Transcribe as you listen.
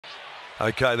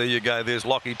Okay, there you go. There's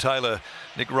Lockie Taylor,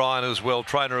 Nick Ryan as well,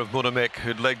 trainer of Munhamek,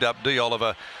 who'd legged up D.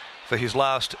 Oliver for his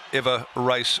last ever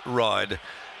race ride.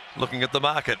 Looking at the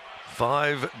market,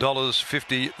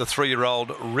 $5.50, the 3-year-old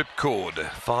Ripcord,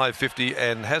 $5.50,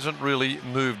 and hasn't really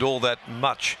moved all that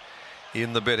much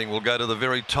in the betting. We'll go to the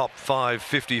very top,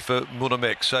 $5.50 for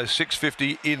Munhamek. So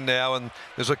 $6.50 in now, and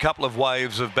there's a couple of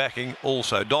waves of backing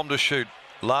also. Dom to Shoot,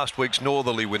 last week's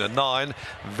Northerly winner, 9.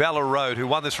 Valor Road, who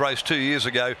won this race 2 years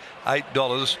ago,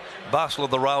 $8. Bustle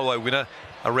of the Railway winner,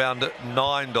 around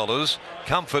 $9.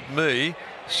 Comfort Me,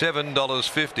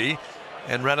 $7.50,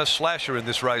 and ran a slasher in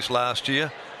this race last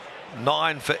year,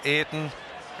 9 for Ayrton,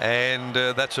 and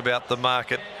that's about the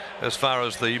market as far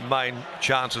as the main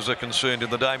chances are concerned in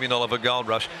the Damien Oliver Gold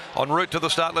Rush. En route to the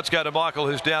start, let's go to Michael,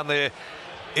 who's down there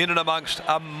in and amongst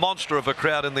a monster of a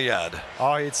crowd in the yard.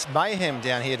 Oh, it's mayhem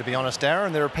down here, to be honest,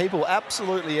 Darren. There are people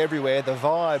absolutely everywhere. The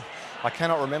vibe, I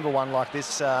cannot remember one like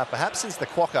this, perhaps since the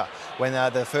Quokka, when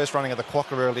the first running of the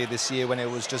Quokka earlier this year, when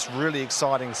it was just really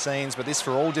exciting scenes, but this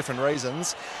for all different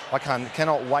reasons. I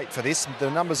cannot wait for this. The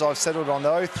numbers I've settled on,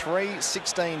 though, 3,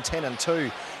 16, 10 and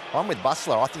 2. I'm with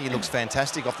Bustler. I think he looks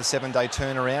fantastic off the 7-day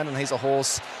turnaround, and he's a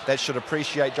horse that should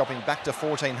appreciate dropping back to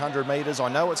 1,400 metres. I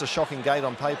know it's a shocking gate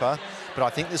on paper, but I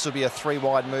think this will be a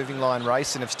 3-wide moving line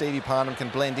race, and if Stevie Parnham can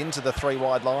blend into the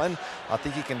 3-wide line, I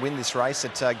think he can win this race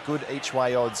at good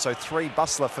each-way odds. So 3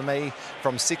 Bustler for me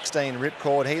from 16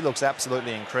 Ripcord. He looks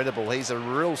absolutely incredible. He's a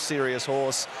real serious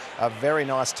horse, a very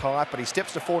nice type, but he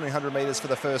steps to 1,400 metres for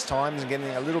the first time. He's getting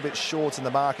a little bit short in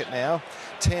the market now.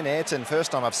 10 Ayrton,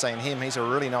 first time I've seen him. He's a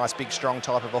really nice, big, strong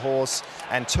type of a horse.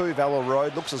 And 2 Valor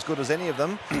Road, looks as good as any of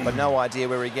them, but no idea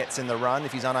where he gets in the run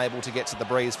if he's unable to get to the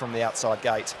breeze from the outside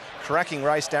gate. Cracking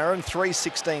race, Darren. 3,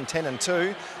 16, 10 and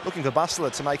 2. Looking for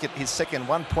Bustler to make it his second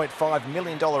 $1.5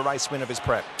 million race win of his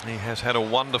prep. He has had a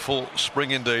wonderful spring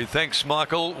indeed. Thanks,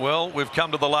 Michael. Well, we've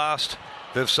come to the last.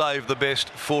 They've saved the best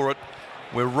for it.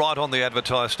 We're right on the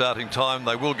advertised starting time.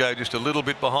 They will go just a little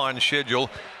bit behind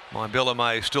schedule. My Bella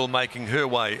May still making her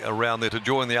way around there to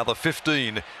join the other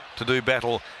 15 to do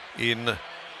battle in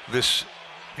this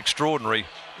extraordinary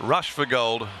rush for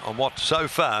gold on what so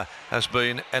far has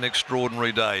been an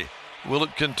extraordinary day. Will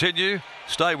it continue?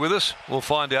 Stay with us. We'll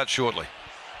find out shortly.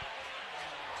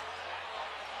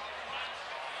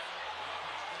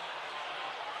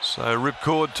 So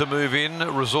Ripcord to move in.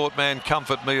 Resort Man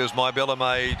Comfort Me as My Bella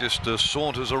May just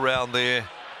saunters around there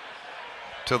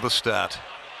to the start.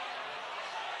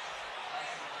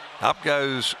 Up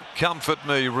goes Comfort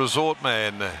Me, Resort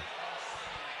Man,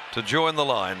 to join the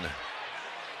line.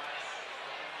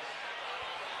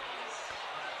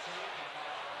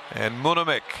 And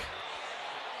Munhamek.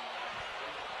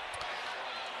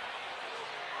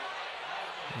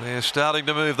 They're starting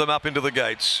to move them up into the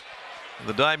gates.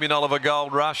 The Damien Oliver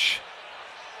Gold Rush,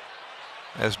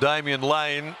 as Damien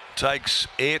Lane takes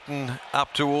Ayrton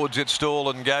up towards its stall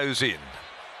and goes in.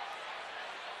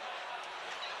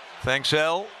 Thanks,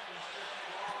 Al.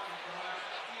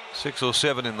 6 or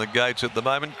 7 in the gates at the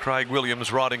moment. Craig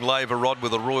Williams riding Laver Rod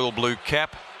with a royal blue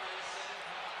cap.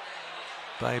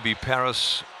 Baby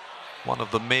Paris, one of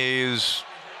the mares,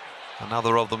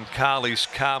 another of them, Carly's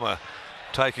Karma,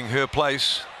 taking her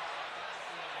place.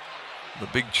 The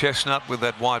big chestnut with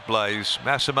that white blaze.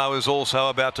 Massimo is also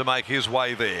about to make his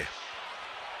way there.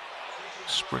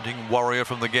 Sprinting Warrior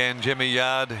from the Gangemi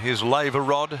yard, his Laver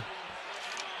Rod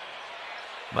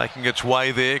making its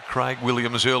way there. Craig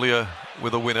Williams earlier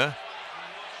with a winner.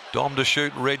 Dom to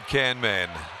Shoot, Red Can Man.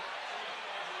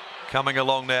 Coming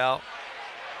along now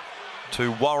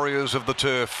to Warriors of the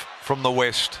Turf from the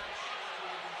west.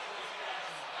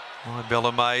 My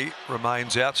Bella May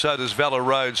remains out. So does Valor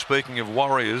Road. Speaking of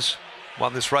Warriors,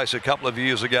 won this race a couple of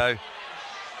years ago.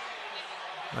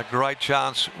 A great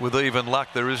chance with even luck,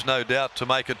 there is no doubt, to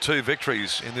make it 2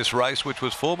 victories in this race, which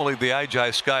was formerly the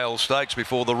AJ Scales Stakes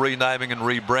before the renaming and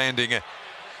rebranding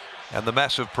and the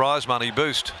massive prize money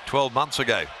boost 12 months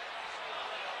ago.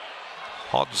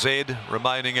 Hot Zed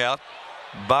remaining out.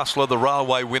 Bustler, the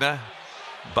railway winner.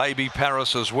 Baby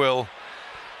Paris as well,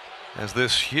 as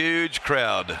this huge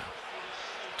crowd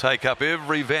take up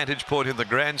every vantage point in the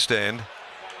grandstand,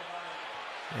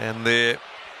 and they're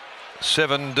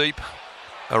 7 deep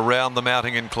around the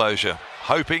mounting enclosure,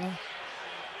 hoping,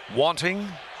 wanting,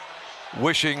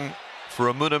 wishing for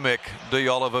a Munhamek D.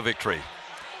 Oliver victory.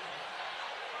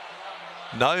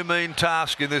 No mean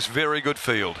task in this very good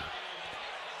field.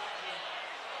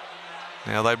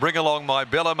 Now they bring along My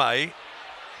Bella May.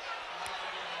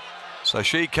 So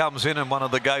she comes in and one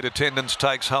of the gate attendants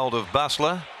takes hold of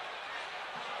Bustler.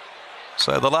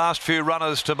 So the last few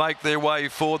runners to make their way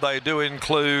forward, they do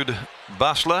include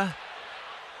Bustler.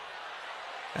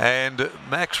 And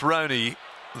Max Roney,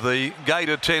 the gate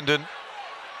attendant,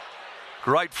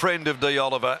 great friend of D.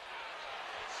 Oliver,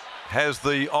 has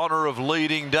the honour of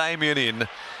leading Damien in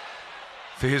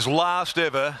for his last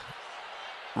ever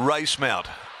race mount.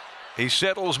 He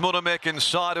settles Munhamek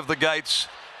inside of the gates,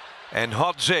 and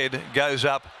Hot Zed goes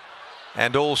up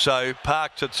and also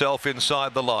parks itself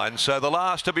inside the line. So the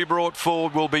last to be brought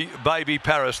forward will be Baby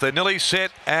Paris. They're nearly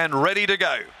set and ready to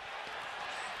go.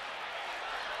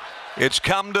 It's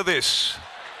come to this.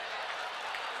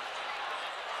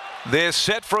 They're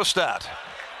set for a start.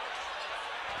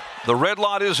 The red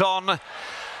light is on.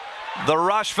 The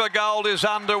rush for gold is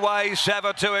underway.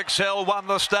 Sava 2XL won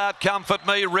the start. Comfort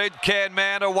Me, Red Can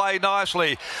Man away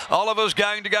nicely. Oliver's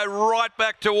going to go right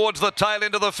back towards the tail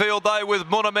end of the field though with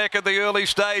Munhamek at the early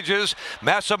stages.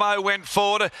 Massimo went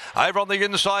forward. Over on the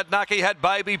inside, Nucky had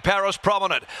Baby Paris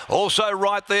prominent. Also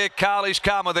right there, Carly's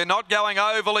Karma. They're not going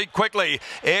overly quickly.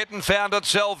 Ayrton found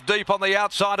itself deep on the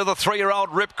outside of the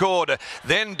 3-year-old Ripcord.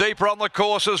 Then deeper on the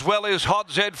course as well is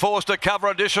Hot Zed, forced to cover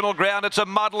additional ground. It's a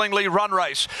muddlingly run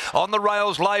race. On the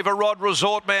rails, Laver Rod,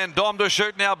 Resort Man, Dom to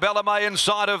Shoot now, Bellarmé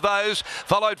inside of those,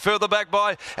 followed further back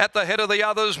by, at the head of the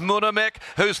others, Munhamek,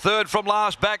 who's third from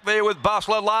last back there with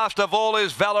Bustler. Last of all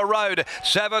is Valor Road.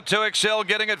 Sava 2XL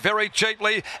getting it very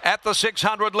cheaply at the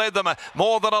 600, led them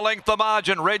more than a length the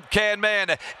margin. Red Can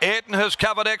Man, Ayrton has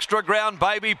covered extra ground.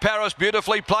 Baby Paris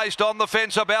beautifully placed on the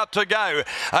fence, about to go.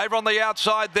 Over on the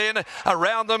outside then,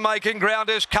 around them making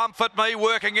ground is Comfort Me,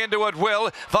 working into it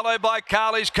well, followed by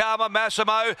Carly's Karma,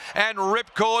 Massimo and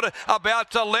Ripcord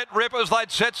about to let rip as they'd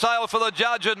set sail for the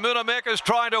judge, and Munhamek is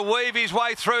trying to weave his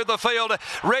way through the field.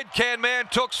 Red Can Man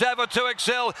took Sava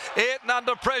 2XL, Ayrton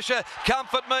under pressure,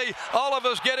 Comfort Me,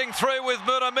 Oliver's getting through with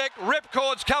Munhamek,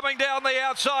 Ripcord's coming down the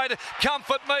outside,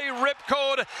 Comfort Me,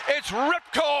 Ripcord, it's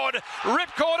Ripcord,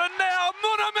 and now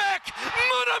Munhamek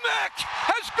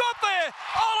has got there,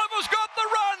 Oliver's got the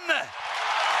run.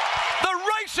 The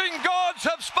racing gods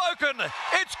have spoken.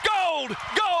 It's gold,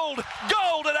 gold,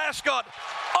 gold at Ascot.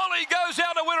 Ollie goes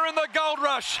out a winner in the gold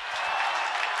rush.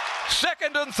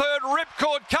 Second and third,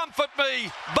 Ripcord, Comfort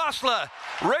Me, Bustler,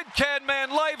 Red Can Man,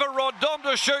 Laver Rod, Dom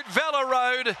to Shoot, Valor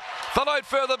Road, followed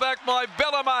further back by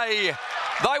Bellarmé.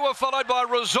 They were followed by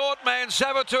Resort Man,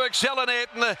 Sava 2XL and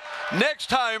Ayrton.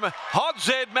 Next home, Hot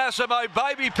Zed, Massimo,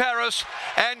 Baby Paris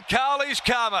and Carly's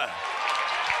Karma.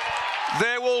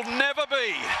 There will never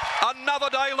be another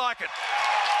day like it.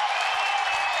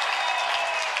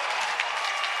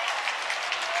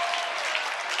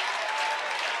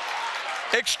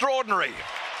 Extraordinary.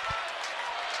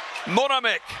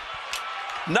 Munhamek,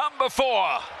 number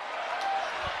 4,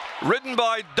 ridden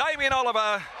by Damien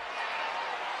Oliver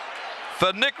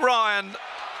for Nick Ryan,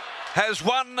 has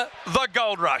won the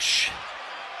Gold Rush.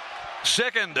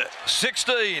 Second,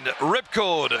 16,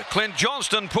 Ripcord, Clint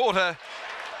Johnston Porter.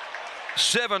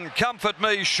 7, Comfort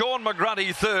Me, Sean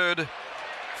McGrunty third.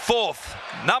 Fourth,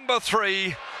 number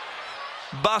 3,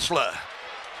 Bustler.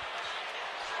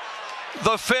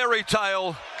 The fairy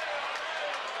tale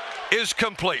is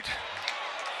complete.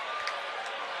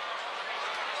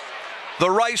 The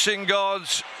racing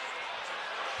gods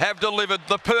have delivered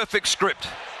the perfect script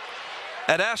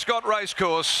at Ascot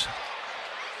Racecourse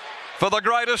for the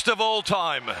greatest of all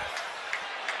time,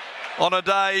 on a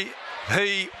day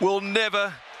he will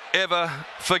never ever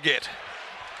forget.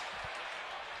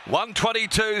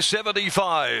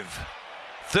 122.75,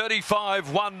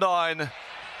 35.19.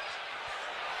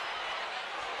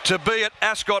 To be at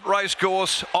Ascot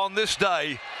Racecourse on this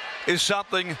day is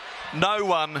something no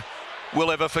one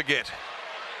will ever forget.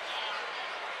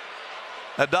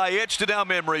 A day etched in our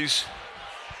memories.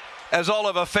 As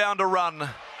Oliver found a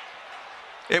run,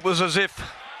 it was as if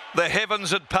the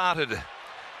heavens had parted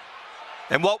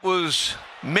and what was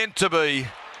meant to be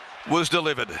was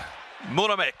delivered.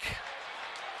 Munhamek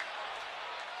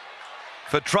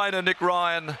for trainer Nick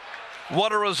Ryan.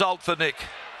 What a result for Nick.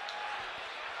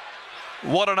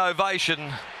 What an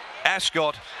ovation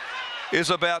Ascot is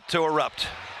about to erupt.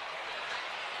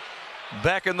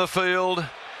 Back in the field,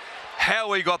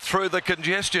 how he got through the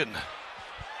congestion.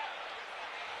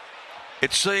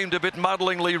 It seemed a bit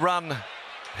muddlingly run.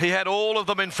 He had all of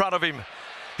them in front of him.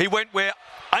 He went where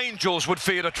angels would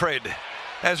fear to tread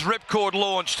as Ripcord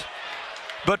launched.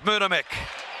 But Munhamek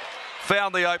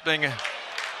found the opening,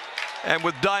 and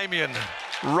with Damien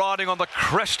riding on the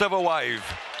crest of a wave,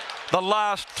 the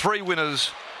last 3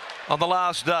 winners on the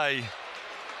last day.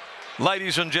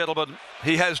 Ladies and gentlemen,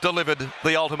 he has delivered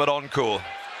the ultimate encore.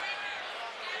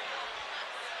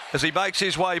 As he makes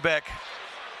his way back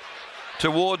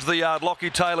towards the yard, Lockie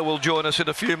Taylor will join us in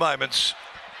a few moments.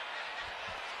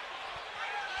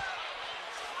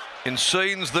 in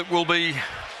scenes that will be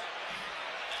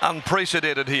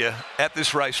unprecedented here at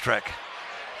this racetrack.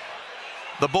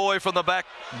 The boy from the back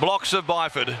blocks of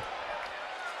Byford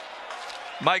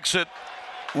makes it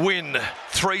win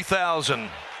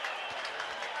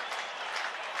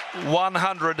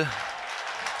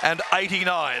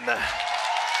 3,189.